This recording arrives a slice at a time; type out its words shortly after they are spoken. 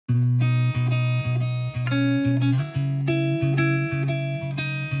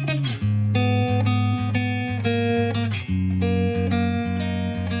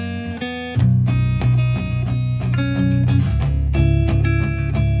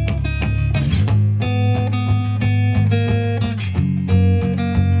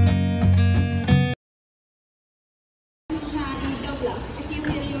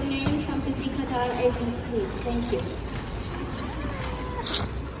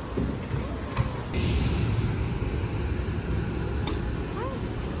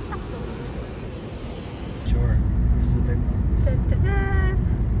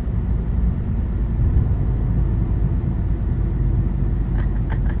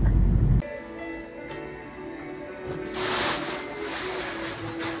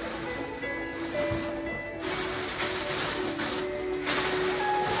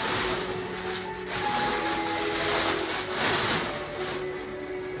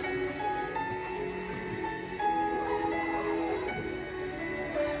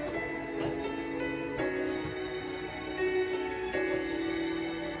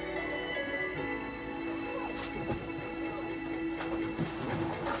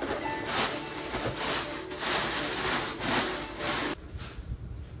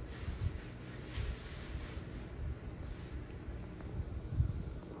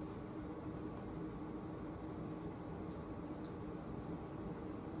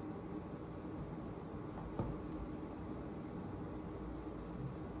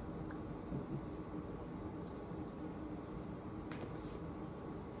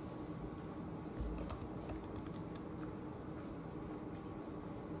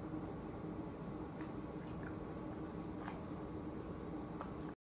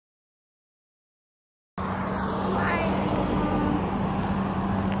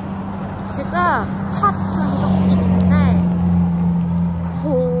첫 중독길인데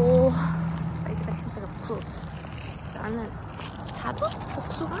날씨가 진짜 좋고 나는 자두?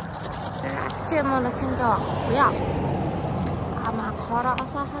 복숭아를 아침으로 챙겨왔고요. 아마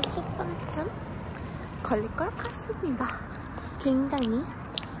걸어서 한 10분쯤 걸릴 것 같습니다. 굉장히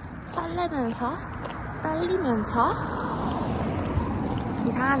설레면서 떨리면서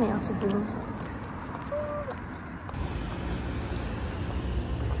이상하네요, 기분이.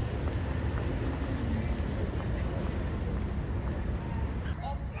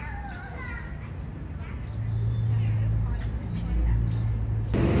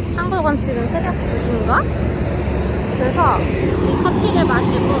 한국은 지금 새벽 2시인가? 그래서 커피를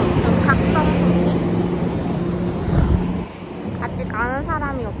마시고 좀 각성 상태? 아직 아는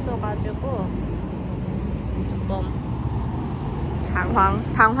사람이 없어가지고 조금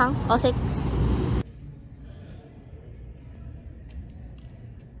어색.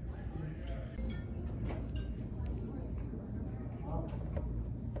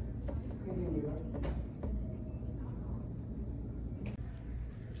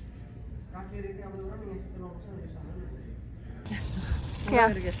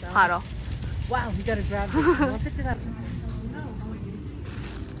 그냥 바로. Wow, we gotta grab this. We'll pick it up.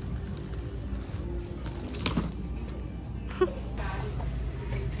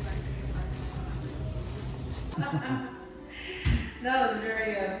 No, it's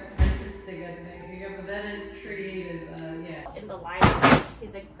very artistic, I think. Yeah, but that is creative, yeah. In the library,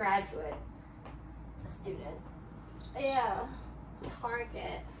 he's a graduate student. Yeah,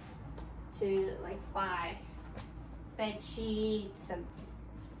 Target to like buy bed sheets and.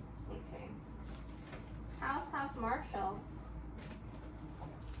 Okay. How's Marshall?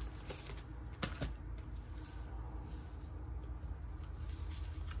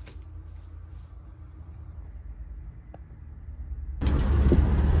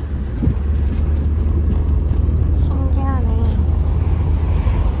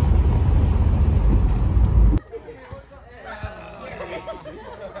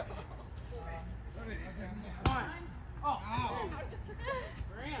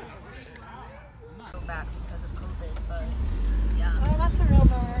 Back because of COVID, but yeah. Oh, that's a real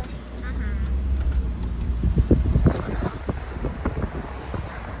bummer.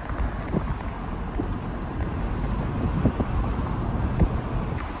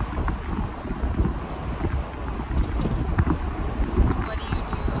 What do you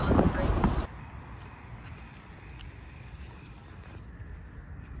do on the breaks?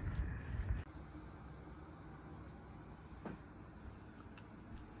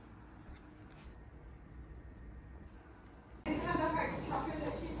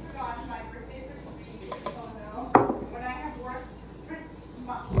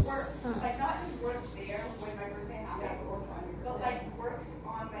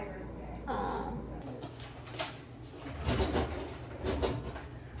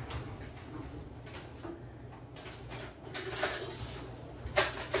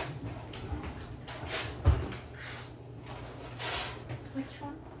 Which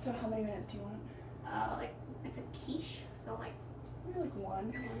one? So how many minutes do you want? Like it's a quiche, so like. Maybe like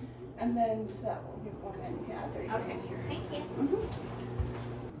one. And then so that will give 1 minute. You can add 30 seconds here. Thank you.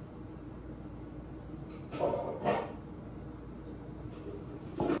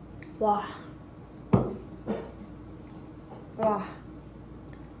 와.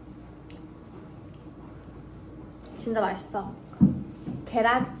 진짜 맛있어.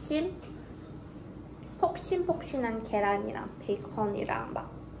 계란찜? 폭신폭신한 계란이랑 베이컨이랑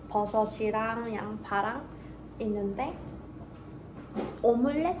막 버섯이랑 양파랑 있는데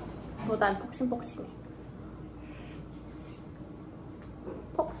오믈렛보단 폭신폭신해.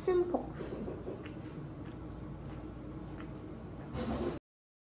 폭신폭신.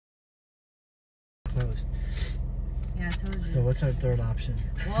 Toast. Yeah, I told you. So what's our third option?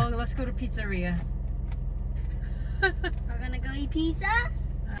 Well, let's go to pizzeria. We're gonna go eat pizza?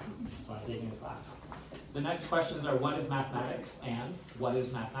 Taking this class. The next questions are what is mathematics and what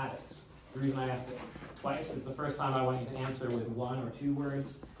is mathematics? The reason I asked it twice is the first time I want you to answer with 1 or 2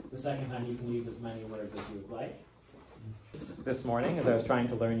 words. The second time you can use as many words as you would like. This morning, as I was trying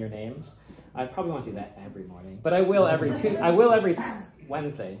to learn your names, I probably won't do that every morning, but I will every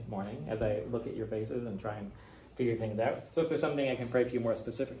Wednesday morning as I look at your faces and try and figure things out. So if there's something I can pray for you more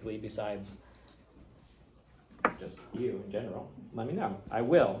specifically besides just you in general, let me know. I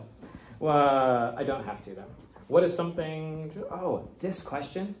will. I don't have to though. What is something, oh, this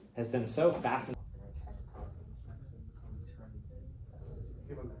question has been so fascinating.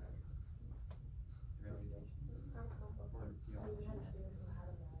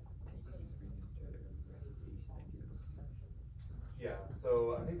 Yeah,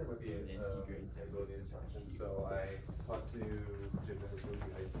 so I think there might be a instructions. So I talked to Jim, who's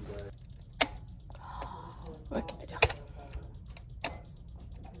the IC guy. 왜 이렇게 느려?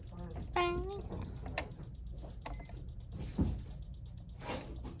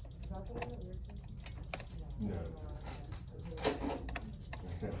 No.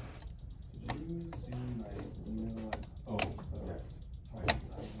 Did you see my email? Oh, yes. Right.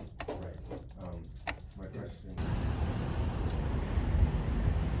 My question.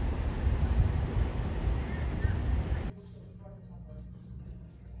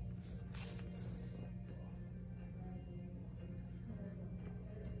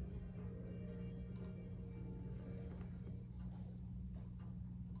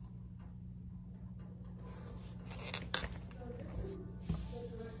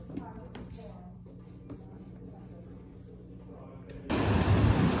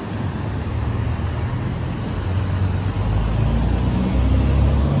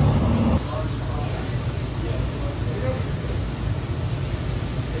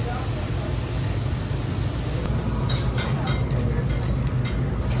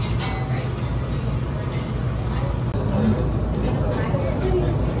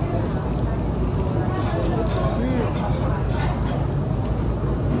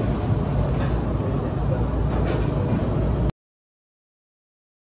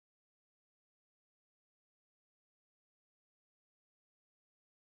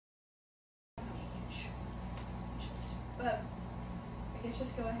 But I guess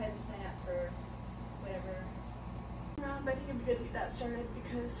just go ahead and sign up for whatever. But I think it'd be good to get that started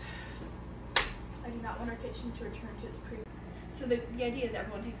because I do not want our kitchen to return to its previous. So the idea is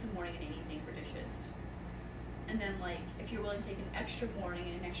everyone takes a morning and an evening for dishes. And then like if you're willing to take an extra morning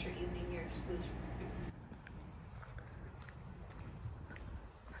and an extra evening, you're exclusive.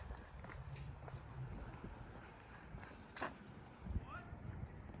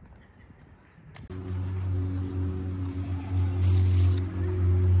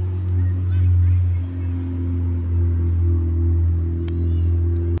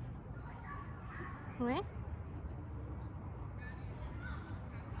 왜?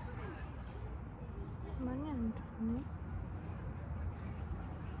 많이 안 좋네.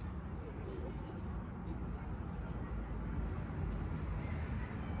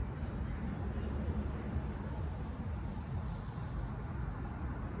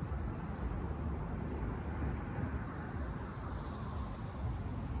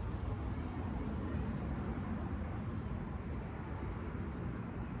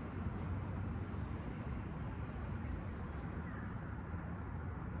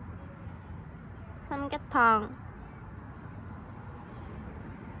 삼계탕.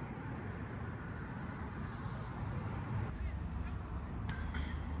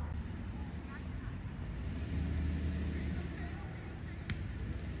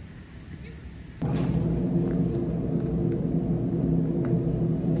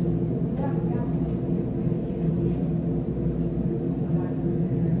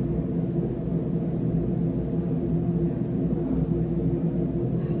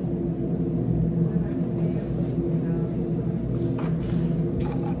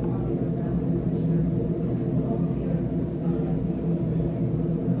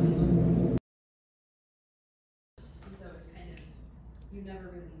 You never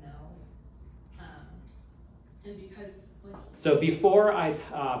really know. And because like So before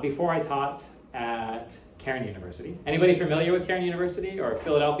I taught at Cairn University. Anybody familiar with Cairn University or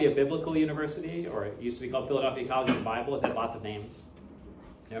Philadelphia Biblical University, or it used to be called Philadelphia College of the Bible? It's had lots of names.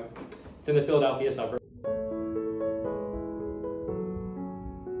 Yep. It's in the Philadelphia suburb.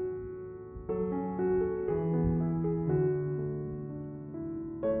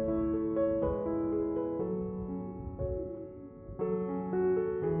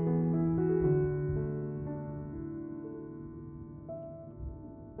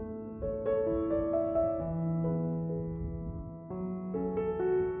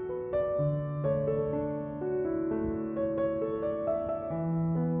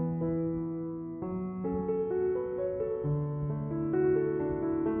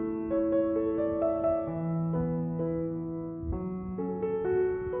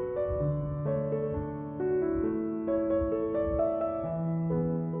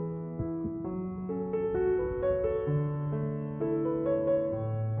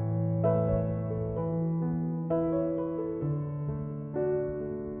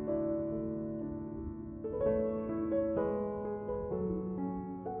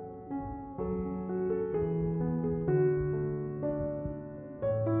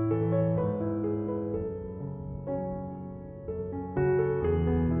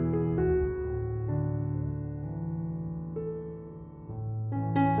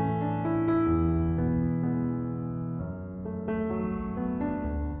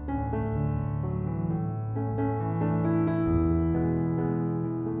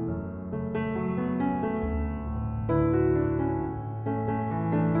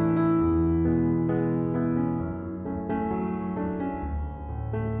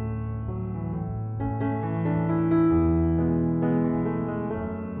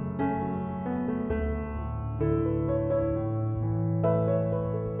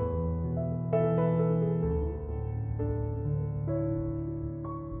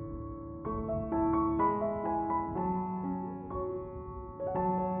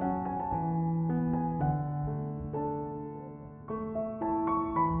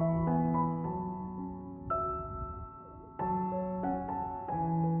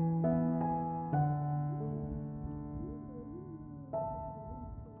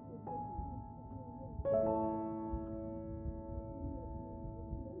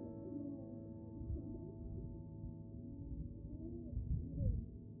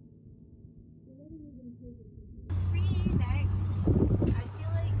 Free next. I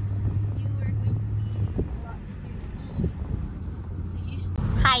feel like you are going to be a lot busier. So you should.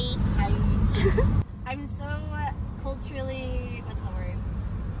 Hi. Hi. I'm so culturally, what's the word?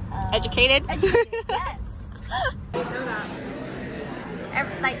 Educated? Educated, yes.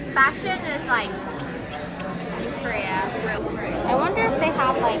 Like fashion is like in Korea. I wonder if they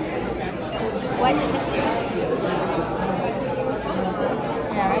have like wet tissue.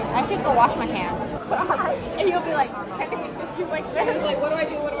 Yeah, right? I should go wash my hands. And you'll be like, handing me tissue like this. Like, what do I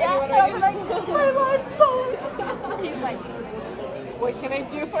do? What do I do? What do I do? I'll be like, my life's so. He's like, what can I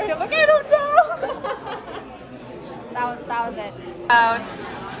do for you? Like, I don't know. that was it.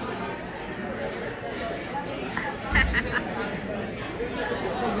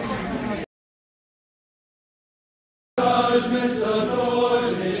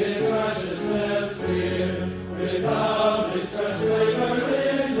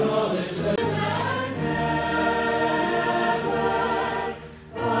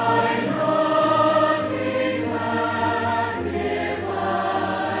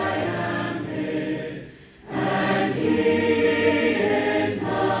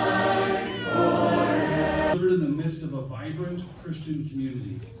 In the midst of a vibrant Christian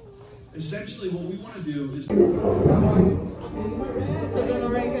community. Essentially, what we want to do is.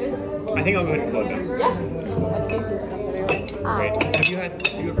 I think I'll go ahead and close it. Yeah. I see some stuff anyway. Great. Have you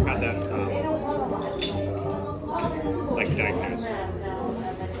ever had that, like diagnosed?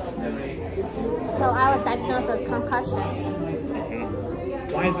 So I was diagnosed with concussion.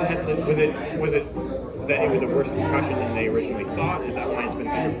 Mm-hmm. Why is that? So, was it that it was a worse concussion than they originally thought? Is that why it's been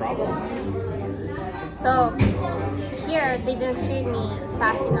such a problem? So here they didn't treat me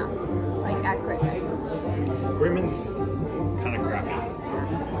fast enough, like accurately. Grumman's kind of crappy.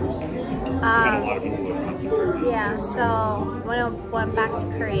 Had a lot of people who have gone through Grumman. Yeah, so when I went back to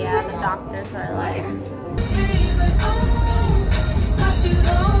Korea, the doctors were like,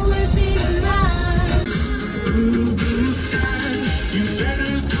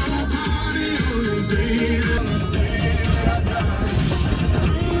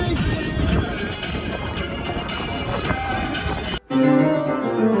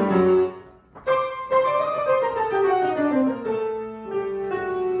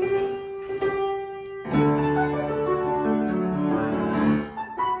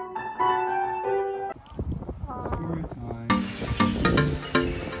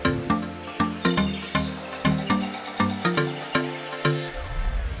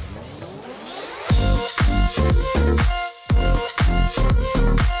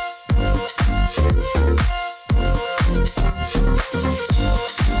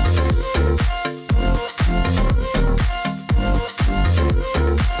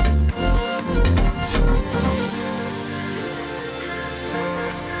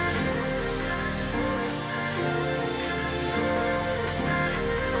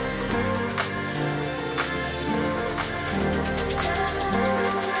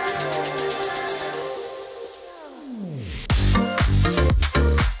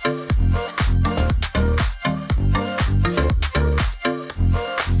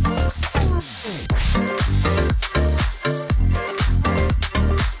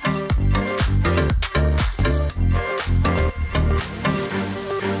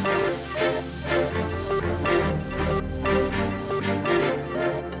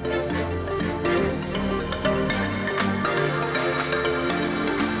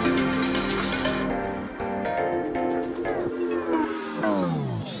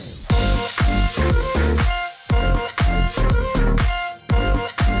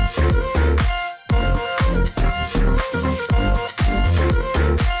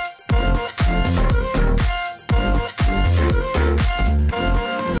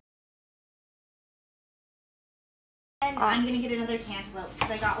 I'm gonna get another cantaloupe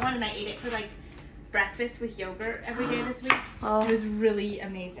because I got one and I ate it for like breakfast with yogurt every day this week. oh, It was really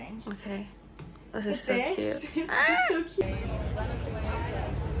amazing. okay. This is It's so big. cute. It's just so cute.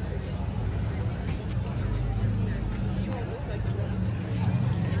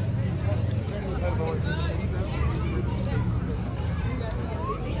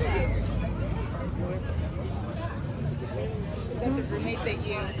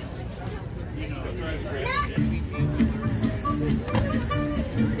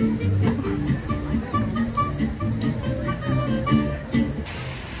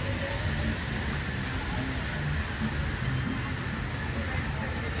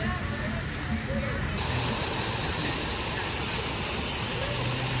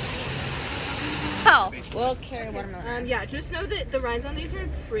 Oh, we'll carry watermelon. Yeah, just know that the rinds on these are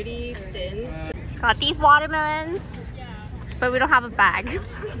pretty thin. Got these watermelons, but we don't have a bag.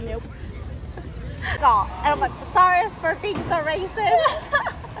 Nope. God. And I'm like, sorry for being so racist.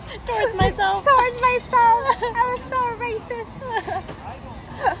 Towards myself. Towards myself. I was so racist.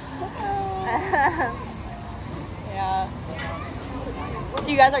 Yeah. Are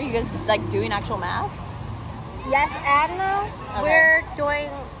you guys like doing actual math? Yes, and no. Okay. We're doing,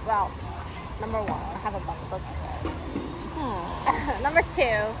 well, number one, I have a book. Number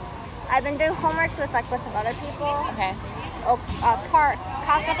two, I've been doing homeworks with some other people. Okay.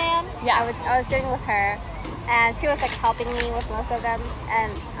 Kakadan. Yeah. I was doing with her, and she was helping me with most of them.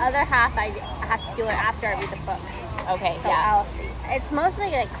 And other half, I have to do it after I read the book. Okay. So Yeah. I'll see. It's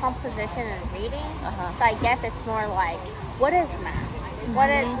mostly composition and reading. Uh-huh. So I guess it's more what is math?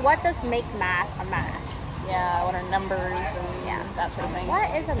 What does make math a math? Yeah. What are numbers and that sort of thing? What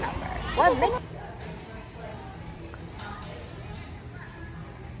is a number? What makes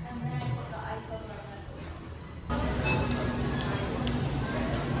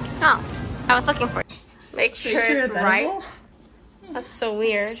Oh, I was looking for it. Make sure it's right. edible? That's so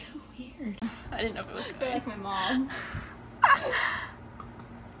weird. So weird. I didn't know if it was good. Like my mom.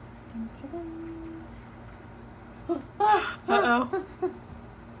 Uh-oh.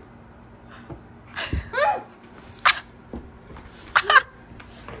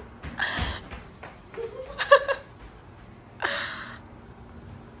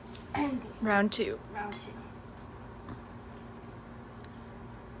 Round two. Round two.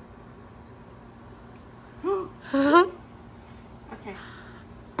 Okay.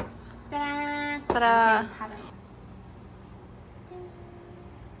 Ta-da! Ta-da.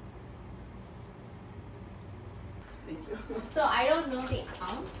 So I don't know the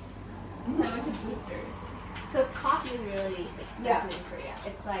ounce, so I went to Boosters. So coffee is really expensive in Korea.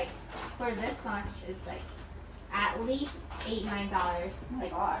 It's for this much, it's at least $8-9.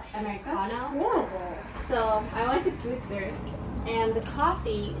 Americano. Horrible. So I went to Boosters, and the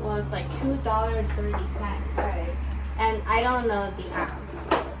coffee was $2.30. Right. And I don't know the ounce,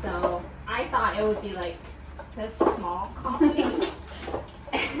 so I thought it would be this small coffee.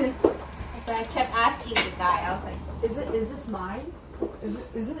 So I kept asking the guy. I was like, "Is this mine? Is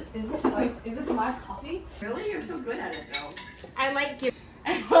this my coffee?" Really? You're so good at it though. I might give.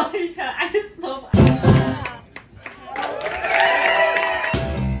 I just love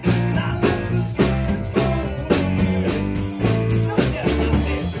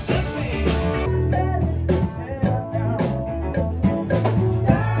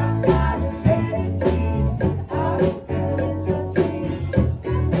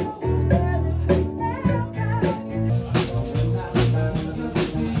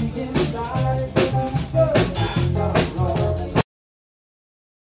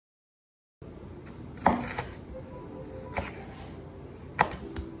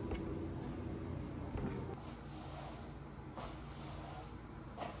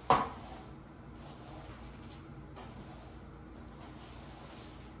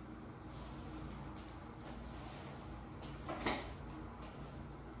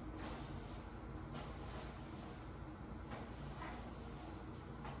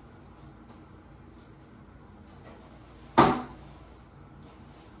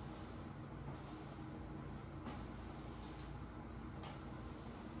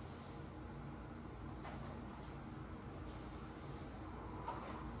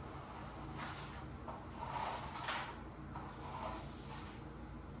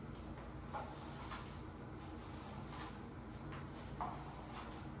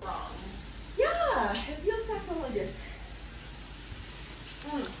it feels sacrilegious.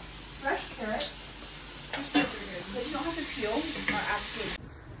 Fresh carrots. That you don't have to peel are actually.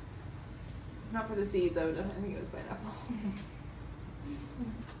 Not for the seed though, I think it was pineapple.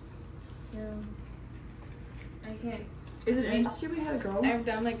 Yeah. I can't. Is it any? Last year we had a girl. I've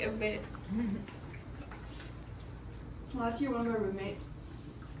done a bit. Last year one of our roommates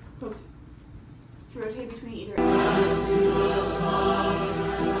cooked to rotate between either.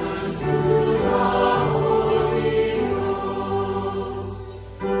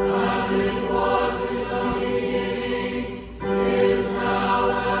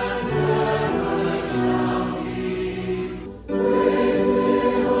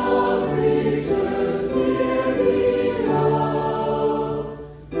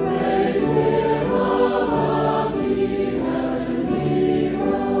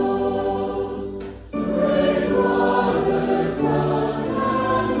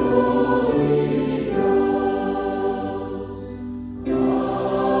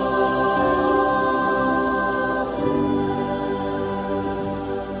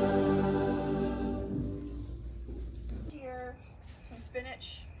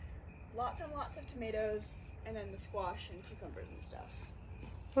 Spinach, lots and lots of tomatoes, and then the squash and cucumbers and stuff.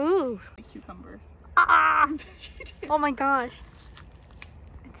 Ooh. Oh. Cucumber. Ah! Oh my gosh.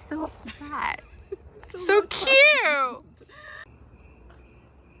 It's so fat. So cute!